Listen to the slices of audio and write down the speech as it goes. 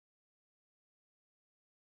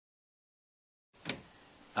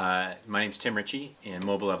My name's Tim Ritchie, and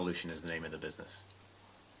MobilEvolution is the name of the business.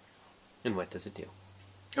 And what does it do?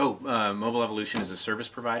 MobilEvolution is a service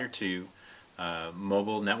provider to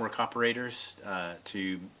mobile network operators,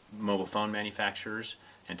 to mobile phone manufacturers,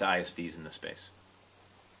 and to ISVs in the space.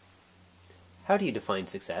 How do you define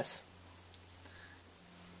success?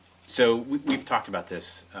 So we've talked about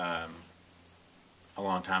this a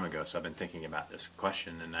long time ago, so I've been thinking about this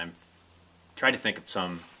question, and I'm trying to think of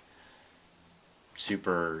some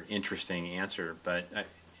super interesting answer, but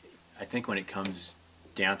I think when it comes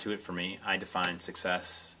down to it for me, I define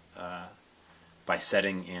success by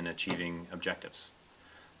setting and achieving objectives.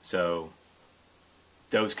 So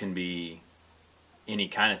those can be any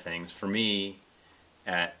kind of things. For me,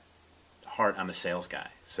 at heart, I'm a sales guy,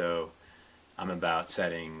 so I'm about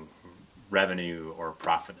setting revenue or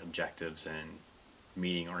profit objectives and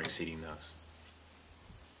meeting or exceeding those.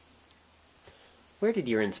 Where did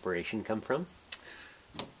your inspiration come from?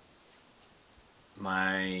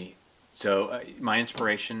 My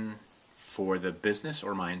inspiration for the business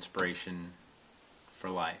or my inspiration for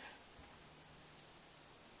life?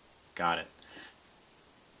 Got it.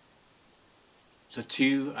 So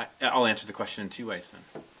I'll answer the question in two ways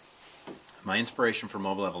then. My inspiration for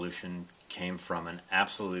MobilEvolution came from an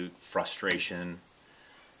absolute frustration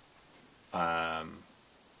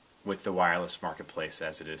with the wireless marketplace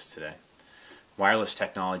as it is today. Wireless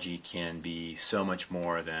technology can be so much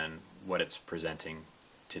more than what it's presenting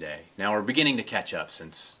today. Now we're beginning to catch up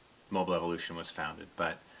since MobilEvolution was founded,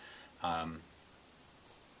 but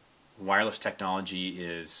wireless technology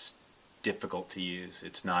is difficult to use.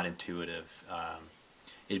 It's not intuitive.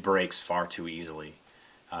 It breaks far too easily.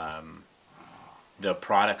 The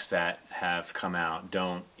products that have come out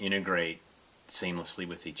don't integrate seamlessly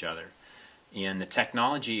with each other. And the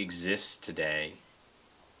technology exists today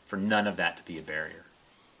for none of that to be a barrier.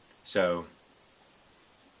 So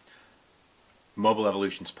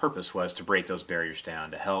MobilEvolution's purpose was to break those barriers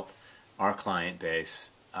down, to help our client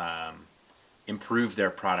base improve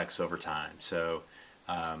their products over time. So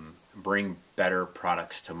bring better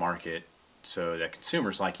products to market so that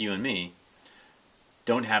consumers like you and me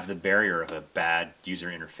don't have the barrier of a bad user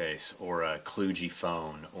interface or a kludgy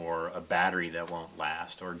phone or a battery that won't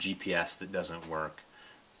last or GPS that doesn't work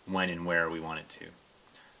when and where we want it to.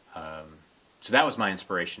 So that was my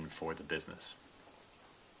inspiration for the business.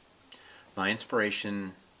 My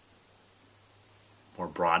inspiration more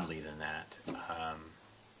broadly than that,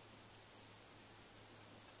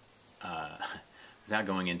 without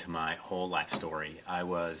going into my whole life story, I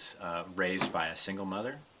was raised by a single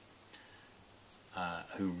mother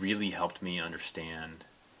who really helped me understand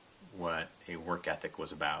what a work ethic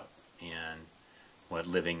was about and what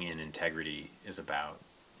living in integrity is about.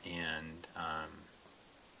 And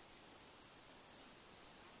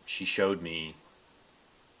she showed me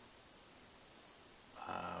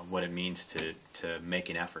what it means to make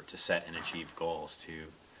an effort, to set and achieve goals, to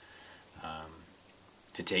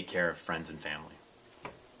take care of friends and family.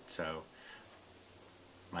 So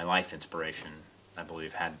my life inspiration, I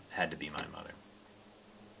believe, had to be my mother.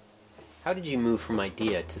 How did you move from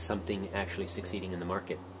idea to something actually succeeding in the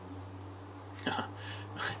market? I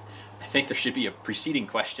think there should be a preceding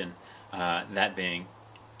question, that being,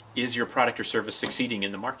 is your product or service succeeding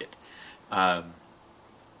in the market?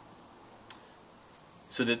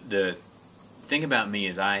 So the thing about me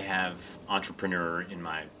is I have entrepreneur in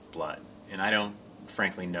my blood, and I don't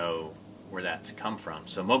frankly know where that's come from.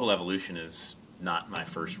 So MobilEvolution is not my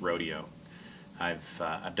first rodeo.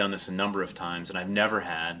 I've done this a number of times, and I've never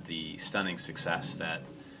had the stunning success that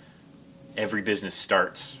every business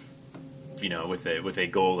starts, with a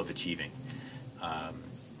goal of achieving.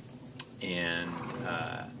 And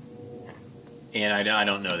I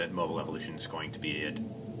don't know that MobilEvolution is going to be it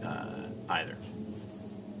either.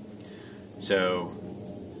 So,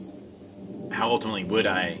 how ultimately would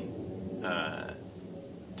I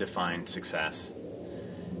define success?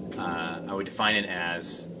 I would define it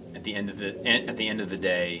as at the end of the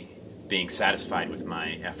day, being satisfied with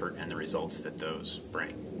my effort and the results that those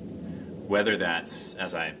bring. Whether that's,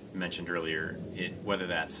 as I mentioned earlier, whether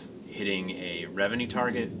that's hitting a revenue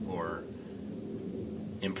target or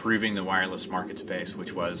improving the wireless market space,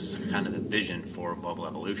 which was kind of the vision for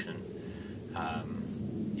MobilEvolution,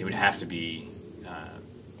 it would have to be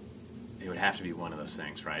one of those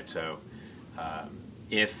things, right? So,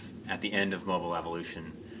 if at the end of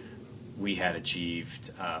MobilEvolution we had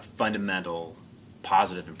achieved fundamental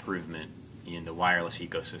positive improvement in the wireless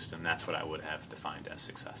ecosystem, that's what I would have defined as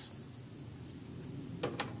success.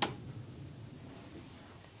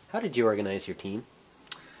 How did you organize your team?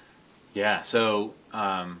 Yeah, so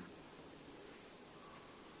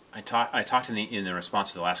I talked in the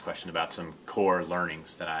response to the last question about some core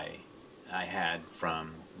learnings that I had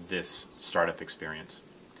from this startup experience.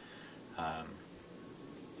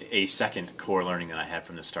 A second core learning that I had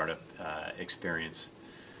from the startup experience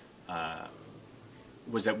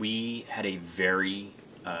was that we had a very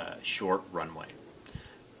short runway.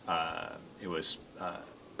 It was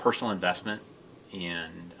personal investment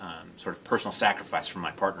and sort of personal sacrifice from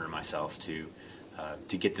my partner and myself to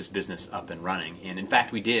get this business up and running. And in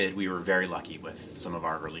fact, we did. We were very lucky with some of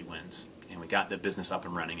our early wins. And we got the business up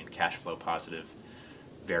and running and cash flow positive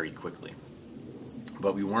very quickly.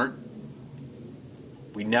 But we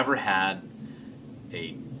never had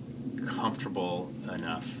a comfortable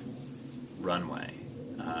enough runway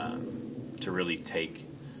to really take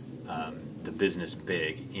the business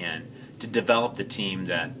big and to develop the team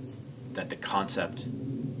that the concept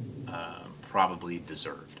probably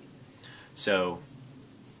deserved. So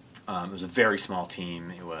it was a very small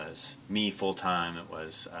team. It was me full-time. It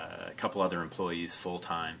was a couple other employees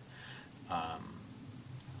full-time.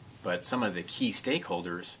 But some of the key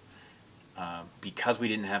stakeholders, because we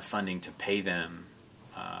didn't have funding to pay them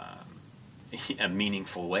a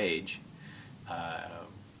meaningful wage,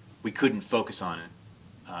 we couldn't focus on it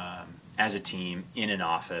as a team in an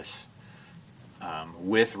office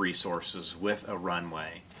with resources, with a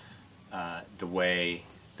runway, the way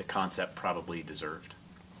the concept probably deserved.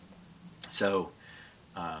 So,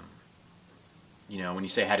 when you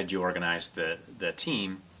say how did you organize the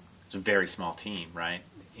team, it's a very small team, right?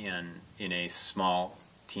 And in a small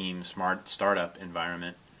team, smart startup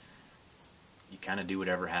environment, you kind of do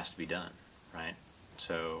whatever has to be done, right?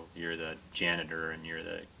 So you're the janitor and you're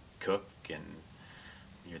the cook and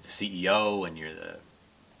you're the CEO and you're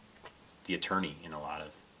the attorney in a lot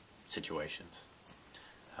of situations.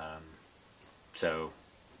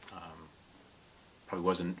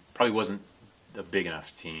 Probably wasn't a big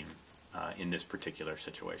enough team in this particular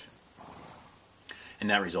situation, and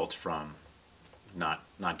that results from not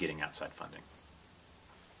getting outside funding.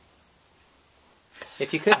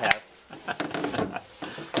 If you could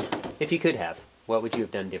have, what would you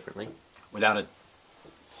have done differently? Without a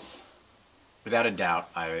doubt,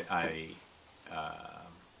 I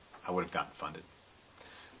would have gotten funded.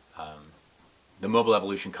 The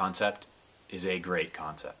MobilEvolution concept is a great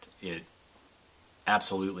concept. It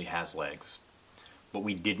absolutely has legs. What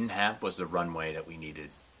we didn't have was the runway that we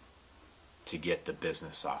needed to get the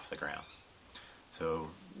business off the ground.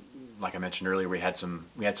 So, like I mentioned earlier, we had some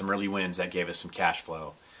early wins that gave us some cash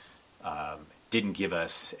flow. Didn't give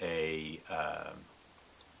us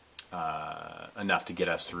enough to get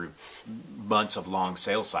us through months of long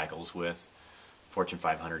sales cycles with Fortune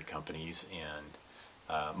 500 companies and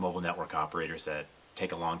mobile network operators that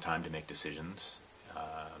take a long time to make decisions,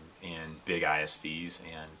 and big ISVs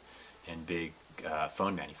and big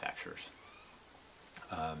phone manufacturers.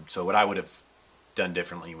 So what I would have done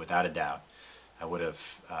differently, without a doubt, I would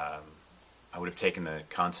have taken the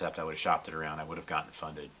concept, I would have shopped it around, I would have gotten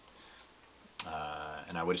funded,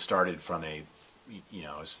 and I would have started from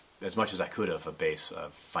as much as I could have, a base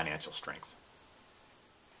of financial strength.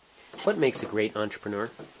 What makes a great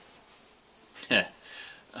entrepreneur?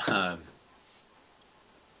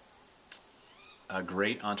 A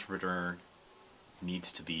great entrepreneur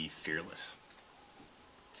needs to be fearless.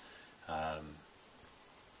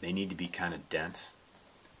 They need to be kind of dense.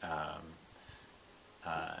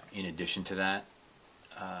 In addition to that,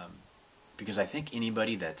 because I think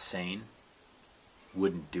anybody that's sane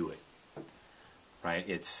wouldn't do it. Right?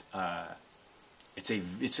 It's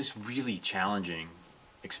this really challenging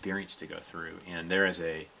experience to go through, and there's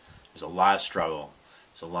a lot of struggle,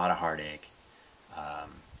 there's a lot of heartache,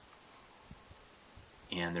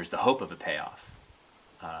 and there's the hope of a payoff.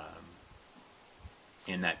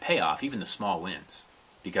 And that payoff, even the small wins,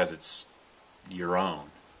 because it's your own,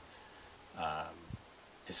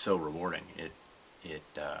 is so rewarding. It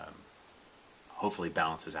hopefully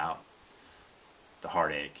balances out the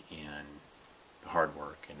heartache and the hard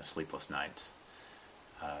work and the sleepless nights.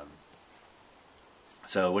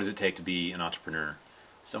 So what does it take to be an entrepreneur?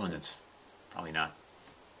 Someone that's probably not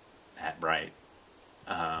that bright.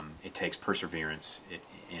 It takes perseverance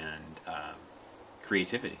and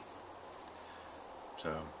creativity.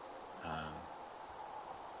 So,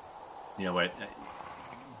 what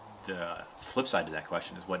the flip side to that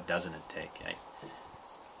question is, what doesn't it take?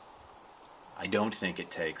 I don't think it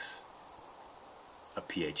takes a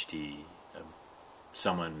PhD,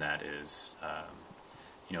 someone that is, a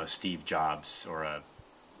Steve Jobs or a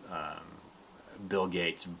Bill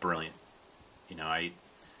Gates, brilliant.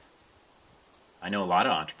 I know a lot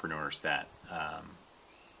of entrepreneurs that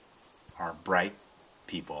are bright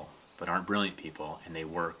people, but aren't brilliant people, and they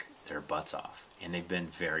work their butts off, and they've been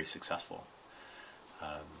very successful.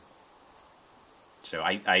 So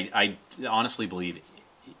I honestly believe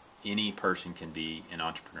any person can be an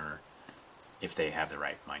entrepreneur if they have the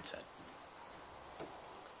right mindset.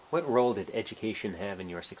 What role did education have in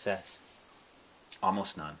your success?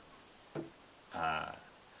 Almost none.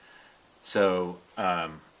 So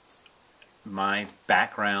my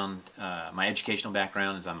background, my educational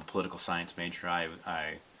background is I'm a political science major.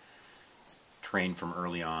 I trained from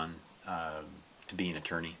early on to be an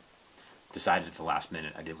attorney. Decided at the last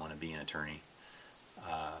minute I didn't want to be an attorney.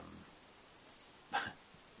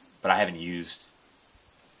 But I haven't used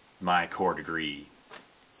my core degree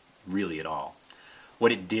really at all.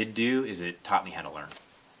 What it did do is it taught me how to learn.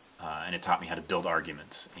 And it taught me how to build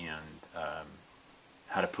arguments and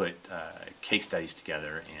how to put case studies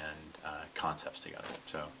together and concepts together.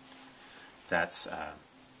 So that's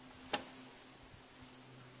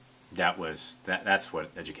that's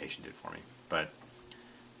what education did for me. But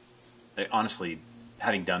honestly,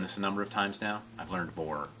 having done this a number of times now, I've learned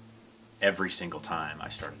more every single time I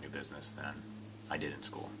start a new business than I did in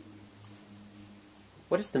school.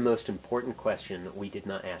 What is the most important question we did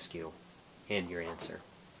not ask you, and your answer?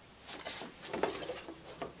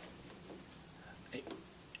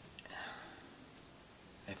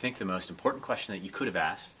 I think the most important question that you could have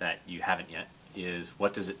asked that you haven't yet is,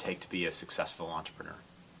 what does it take to be a successful entrepreneur?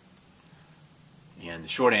 And the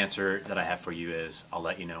short answer that I have for you is, I'll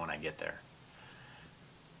let you know when I get there.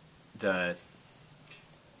 The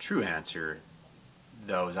true answer,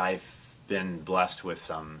 though, is I've been blessed with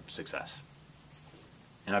some success.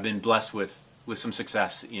 And I've been blessed with some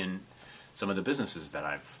success in some of the businesses that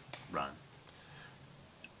I've run.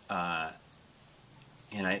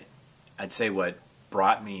 And I'd say what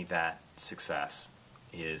brought me that success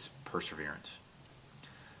is perseverance.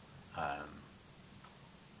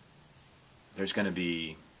 There's going to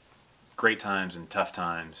be great times and tough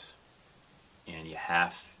times, and you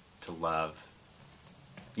have to love,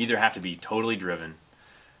 either have to be totally driven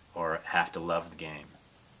or have to love the game.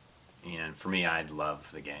 And for me, I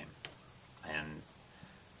love the game.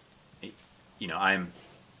 And, you know,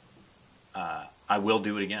 I will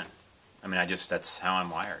do it again. I mean, that's how I'm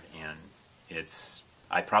wired. And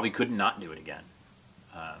I probably could not do it again.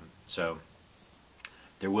 So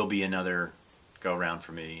there will be another go around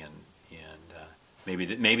for me, and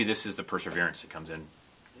maybe this is the perseverance that comes in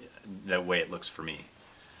the way it looks for me.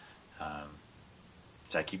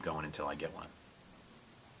 So I keep going until I get one.